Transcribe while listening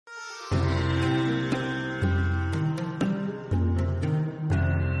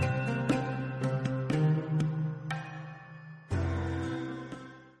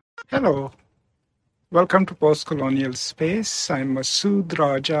Hello, welcome to Postcolonial Space. I'm Masood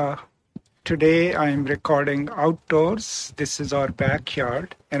Raja. Today I'm recording outdoors. This is our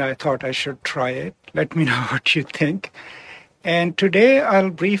backyard, and I thought I should try it. Let me know what you think. And today I'll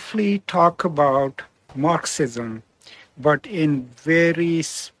briefly talk about Marxism, but in very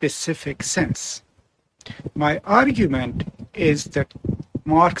specific sense. My argument is that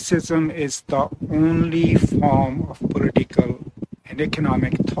Marxism is the only form of political and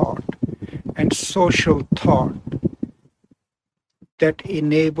economic thought and social thought that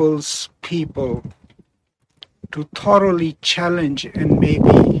enables people to thoroughly challenge and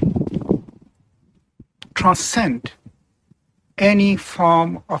maybe transcend any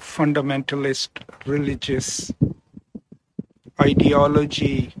form of fundamentalist religious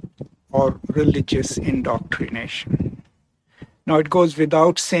ideology or religious indoctrination. Now, it goes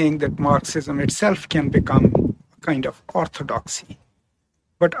without saying that Marxism itself can become a kind of orthodoxy,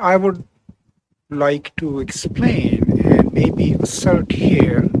 but I would like to explain and maybe assert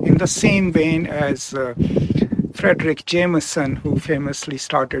here in the same vein as Frederick Jameson, who famously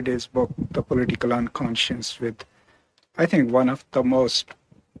started his book, The Political Unconscious, with, I think, one of the most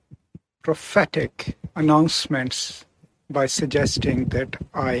prophetic announcements by suggesting that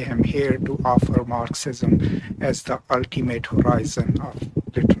I am here to offer Marxism as the ultimate horizon of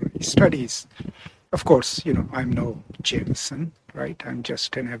literary studies. Of course, I'm no Jameson, right? I'm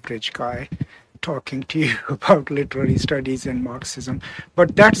just an average guy talking to you about literary studies and Marxism.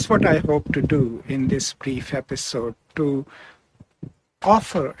 But that's what I hope to do in this brief episode, to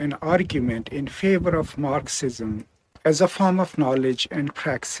offer an argument in favor of Marxism as a form of knowledge and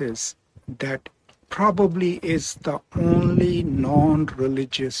praxis that probably is the only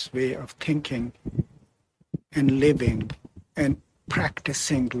non-religious way of thinking and living and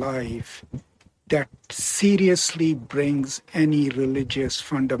practicing life that seriously brings any religious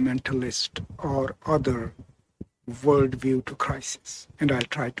fundamentalist or other worldview to crisis. And I'll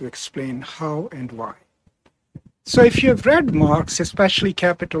try to explain how and why. So if you've read Marx, especially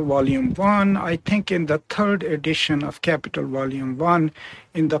Capital Volume 1, I think in the third edition of Capital Volume 1,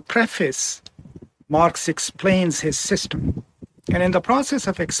 in the preface, Marx explains his system. And in the process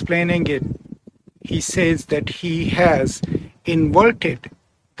of explaining it, he says that he has inverted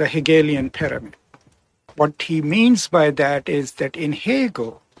the Hegelian pyramid. What he means by that is that in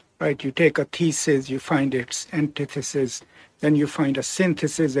Hegel, right, you take a thesis, you find its antithesis, then you find a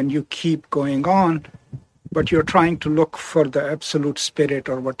synthesis, and you keep going on, but you're trying to look for the absolute spirit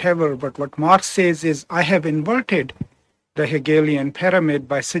or whatever. But what Marx says is, I have inverted the Hegelian pyramid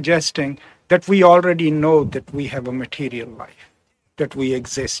by suggesting that we already know that we have a material life, that we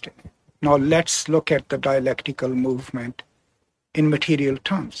exist in. Now let's look at the dialectical movement in material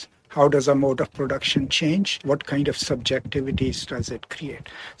terms. How does a mode of production change? What kind of subjectivities does it create?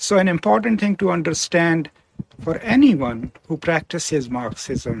 So an important thing to understand for anyone who practices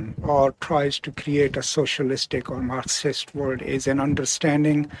Marxism or tries to create a socialistic or Marxist world is an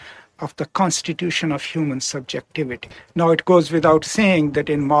understanding of the constitution of human subjectivity. Now, it goes without saying that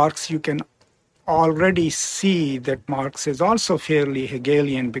in Marx you can already see that Marx is also fairly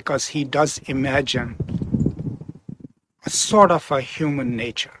Hegelian because he does imagine a sort of a human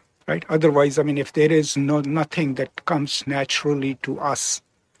nature, right? Otherwise, if there is nothing that comes naturally to us,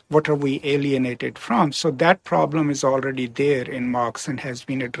 what are we alienated from? So that problem is already there in Marx and has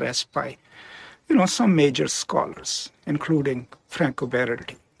been addressed by, some major scholars, including Franco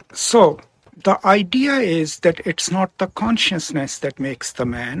Berardi. So the idea is that it's not the consciousness that makes the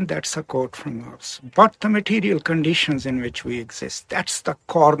man, that's a quote from Marx, but the material conditions in which we exist. That's the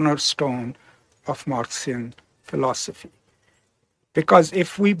cornerstone of Marxian philosophy. Because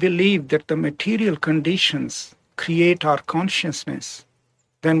if we believe that the material conditions create our consciousness,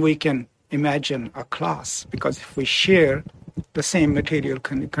 then we can imagine a class. Because if we share the same material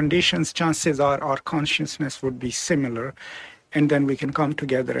conditions, chances are our consciousness would be similar, and then we can come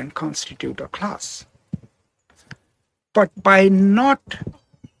together and constitute a class. But by not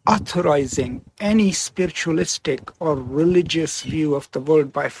authorizing any spiritualistic or religious view of the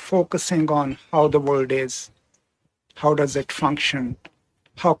world, by focusing on how the world is, how does it function,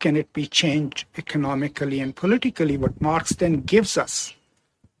 how can it be changed economically and politically, what Marx then gives us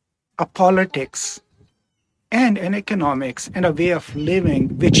a politics and an economics and a way of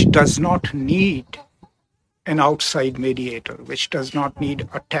living which does not need an outside mediator, which does not need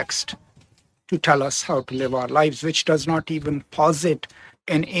a text to tell us how to live our lives, which does not even posit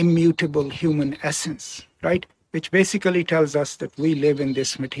an immutable human essence, right? Which basically tells us that we live in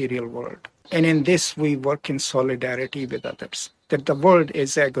this material world. And in this, we work in solidarity with others, that the world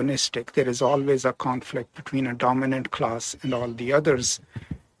is agonistic. There is always a conflict between a dominant class and all the others.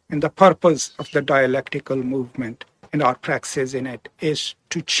 And the purpose of the dialectical movement and our praxis in it is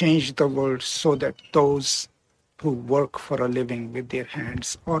to change the world so that those who work for a living with their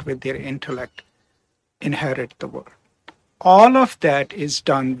hands or with their intellect inherit the world. All of that is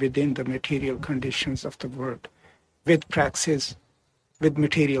done within the material conditions of the world, with praxis, with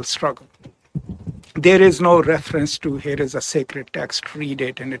material struggle. There is no reference to here is a sacred text, read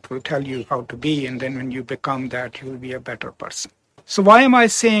it, and it will tell you how to be, and then when you become that, you will be a better person. So why am I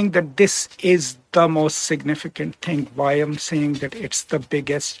saying that this is the most significant thing? Why I'm saying that it's the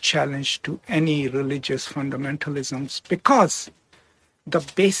biggest challenge to any religious fundamentalisms? Because the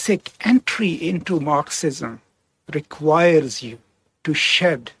basic entry into Marxism requires you to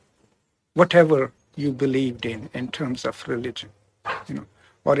shed whatever you believed in terms of religion,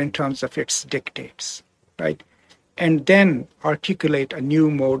 or in terms of its dictates, right? And then articulate a new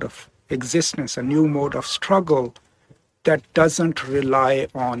mode of existence, a new mode of struggle that doesn't rely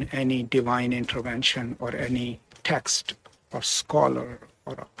on any divine intervention or any text or scholar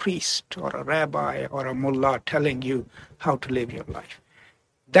or a priest or a rabbi or a mullah telling you how to live your life.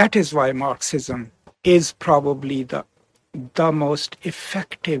 That is why Marxism is probably the most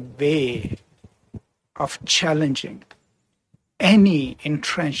effective way of challenging any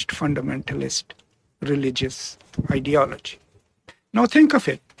entrenched fundamentalist religious ideology. Now think of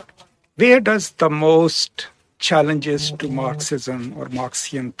it. Where does the most challenges to Marxism or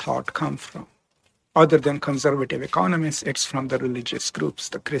Marxian thought come from? Other than conservative economists, it's from the religious groups,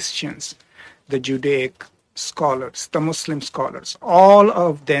 the Christians, the Judaic scholars, the Muslim scholars. All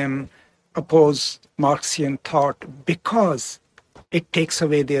of them oppose Marxian thought because it takes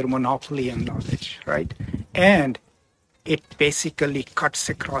away their monopoly on knowledge, right? And it basically cuts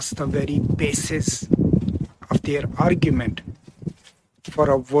across the very basis of their argument for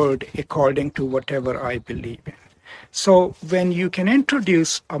a word according to whatever I believe in. So when you can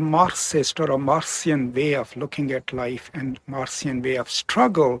introduce a Marxist or a Marxian way of looking at life and Marxian way of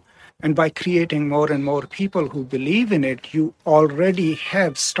struggle, and by creating more and more people who believe in it, you already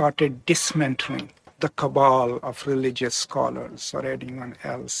have started dismantling the cabal of religious scholars or anyone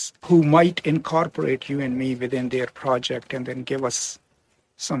else who might incorporate you and me within their project and then give us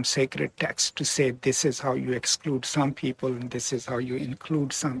some sacred text to say this is how you exclude some people and this is how you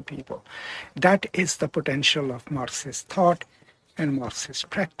include some people. That is the potential of Marxist thought and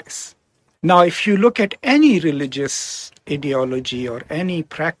Marxist practice. Now, if you look at any religious ideology or any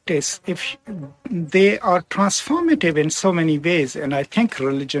practice, if they are transformative in so many ways, and I think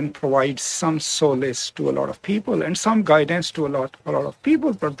religion provides some solace to a lot of people and some guidance to a lot of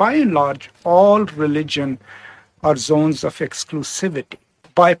people, but by and large, all religion are zones of exclusivity.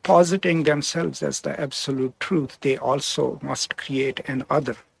 By positing themselves as the absolute truth, they also must create an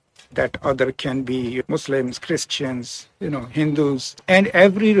other. That other can be Muslims, Christians, Hindus. And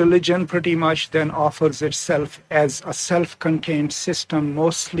every religion pretty much then offers itself as a self-contained system,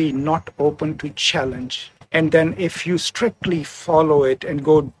 mostly not open to challenge. And then if you strictly follow it and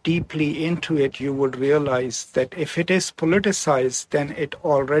go deeply into it, you would realize that if it is politicized, then it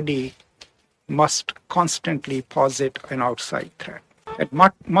already must constantly posit an outside threat. It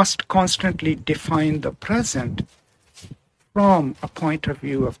must constantly define the present from a point of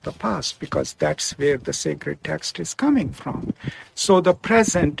view of the past, because that's where the sacred text is coming from. So the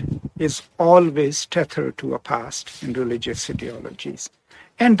present is always tethered to a past in religious ideologies.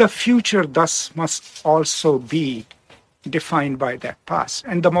 And the future thus must also be defined by that past.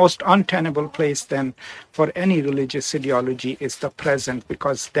 And the most untenable place then for any religious ideology is the present,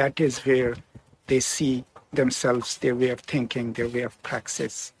 because that is where they see themselves, their way of thinking, their way of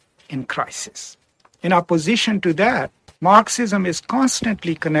praxis in crisis. In opposition to that, Marxism is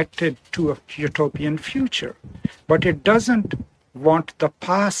constantly connected to a utopian future, but it doesn't want the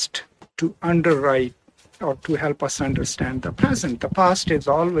past to underwrite or to help us understand the present. The past is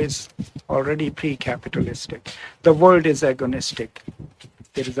always already pre-capitalistic. The world is agonistic.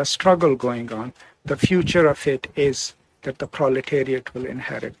 There is a struggle going on. The future of it is that the proletariat will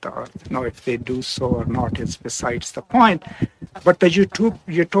inherit the earth. Now, if they do so or not is besides the point. But the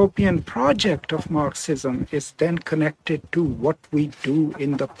utopian project of Marxism is then connected to what we do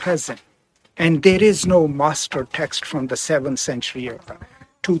in the present. And there is no master text from the 7th century or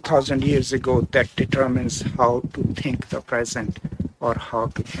 2,000 years ago that determines how to think the present or how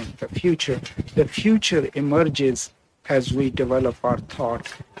to think the future. The future emerges as we develop our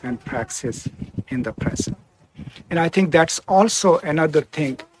thought and praxis in the present. And I think that's also another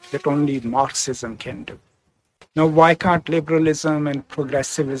thing that only Marxism can do. Now, why can't liberalism and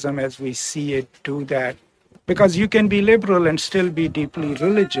progressivism as we see it do that? Because you can be liberal and still be deeply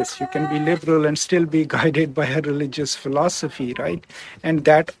religious. You can be liberal and still be guided by a religious philosophy, right? And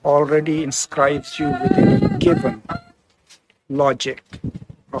that already inscribes you within a given logic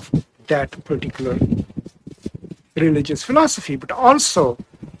of that particular religious philosophy. But also,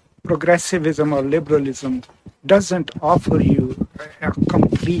 progressivism or liberalism doesn't offer you a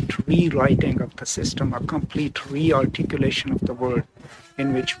complete rewriting of the system, a complete rearticulation of the world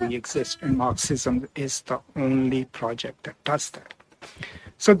in which we exist. And Marxism is the only project that does that.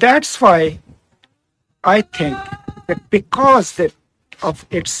 So that's why I think that because of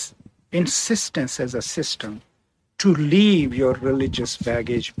its insistence as a system to leave your religious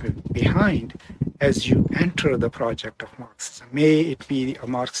baggage behind as you enter the project of Marxism, may it be a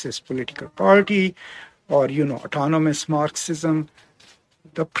Marxist political party or autonomous Marxism,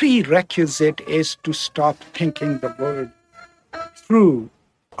 the prerequisite is to stop thinking the world through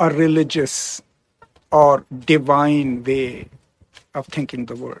a religious or divine way of thinking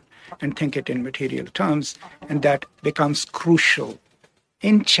the world and think it in material terms. And that becomes crucial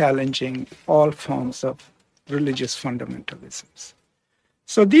in challenging all forms of religious fundamentalisms.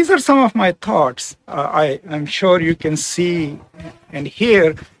 So these are some of my thoughts. I'm sure you can see and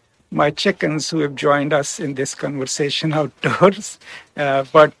hear my chickens who have joined us in this conversation outdoors,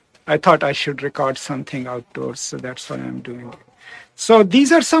 but I thought I should record something outdoors, so that's why I'm doing it. So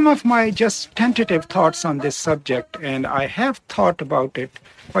these are some of my just tentative thoughts on this subject, and I have thought about it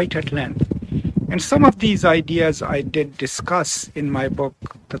quite at length. And some of these ideas I did discuss in my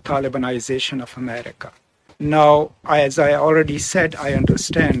book, The Talibanization of America. Now, as I already said, I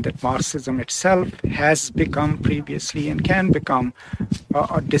understand that Marxism itself has become previously and can become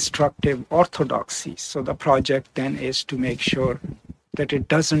a destructive orthodoxy. So the project then is to make sure that it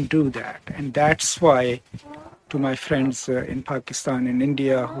doesn't do that. And that's why, to my friends in Pakistan and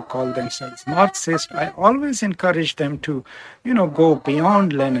India who call themselves Marxist, I always encourage them to, go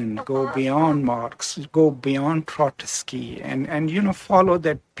beyond Lenin, go beyond Marx, go beyond Trotsky, and follow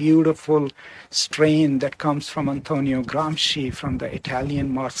that beautiful strain that comes from Antonio Gramsci, from the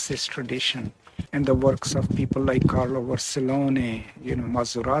Italian Marxist tradition, and the works of people like Carlo Vercellone,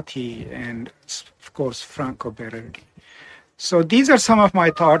 Maserati, and of course Franco Berardi. So these are some of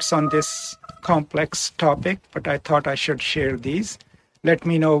my thoughts on this complex topic, but I thought I should share these. Let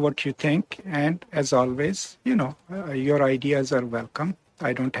me know what you think. And as always, your ideas are welcome.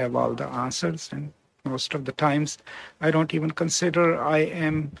 I don't have all the answers, and most of the times I don't even consider I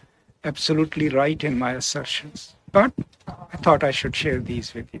am absolutely right in my assertions. But I thought I should share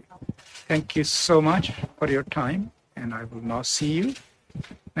these with you. Thank you so much for your time, and I will now see you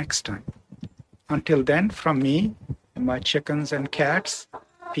next time. Until then, from me and my chickens and cats,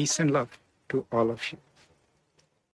 peace and love to all of you.